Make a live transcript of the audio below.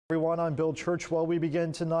Everyone, I'm Bill Churchwell. We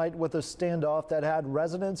begin tonight with a standoff that had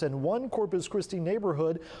residents in one Corpus Christi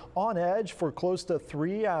neighborhood on edge for close to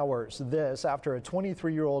 3 hours. This after a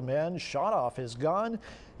 23-year-old man shot off his gun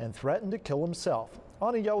and threatened to kill himself.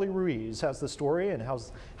 Ayers Ruiz has the story and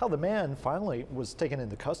how the man finally was taken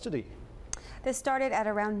into custody. This started at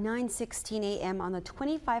around 9:16 a.m. on the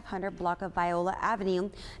 2500 block of Viola Avenue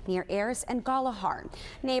near Ayers and Galahar.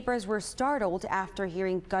 Neighbors were startled after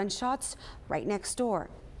hearing gunshots right next door.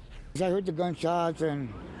 I heard the gunshots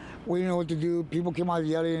and we didn't know what to do. People came out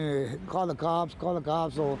yelling, call the cops, call the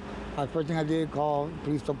cops. So the first thing I did, call the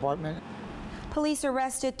police department. Police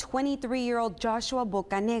arrested 23-year-old Joshua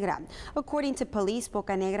Bocanegra. According to police,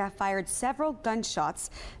 Bocanegra fired several gunshots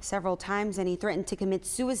several times and he threatened to commit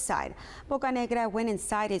suicide. Bocanegra went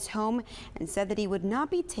inside his home and said that he would not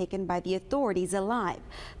be taken by the authorities alive.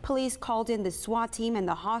 Police called in the SWAT team and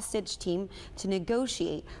the hostage team to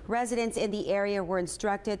negotiate. Residents in the area were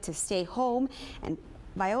instructed to stay home, and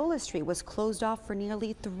Viola Street was closed off for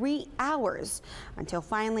nearly 3 hours until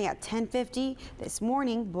finally at 10:50 this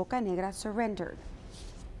morning, Bocanegra surrendered.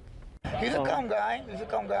 He's a calm guy. He's a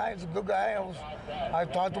calm guy. He's a good guy.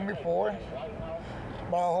 I've talked to him before,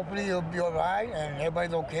 but hopefully he'll be all right and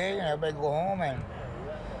everybody's okay and everybody go home and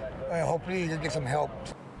hopefully he'll get some help.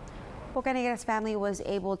 Bocanegra's family was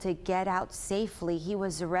able to get out safely. He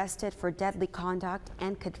was arrested for deadly conduct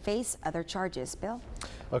and could face other charges. Bill?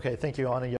 Okay, thank you, Anna.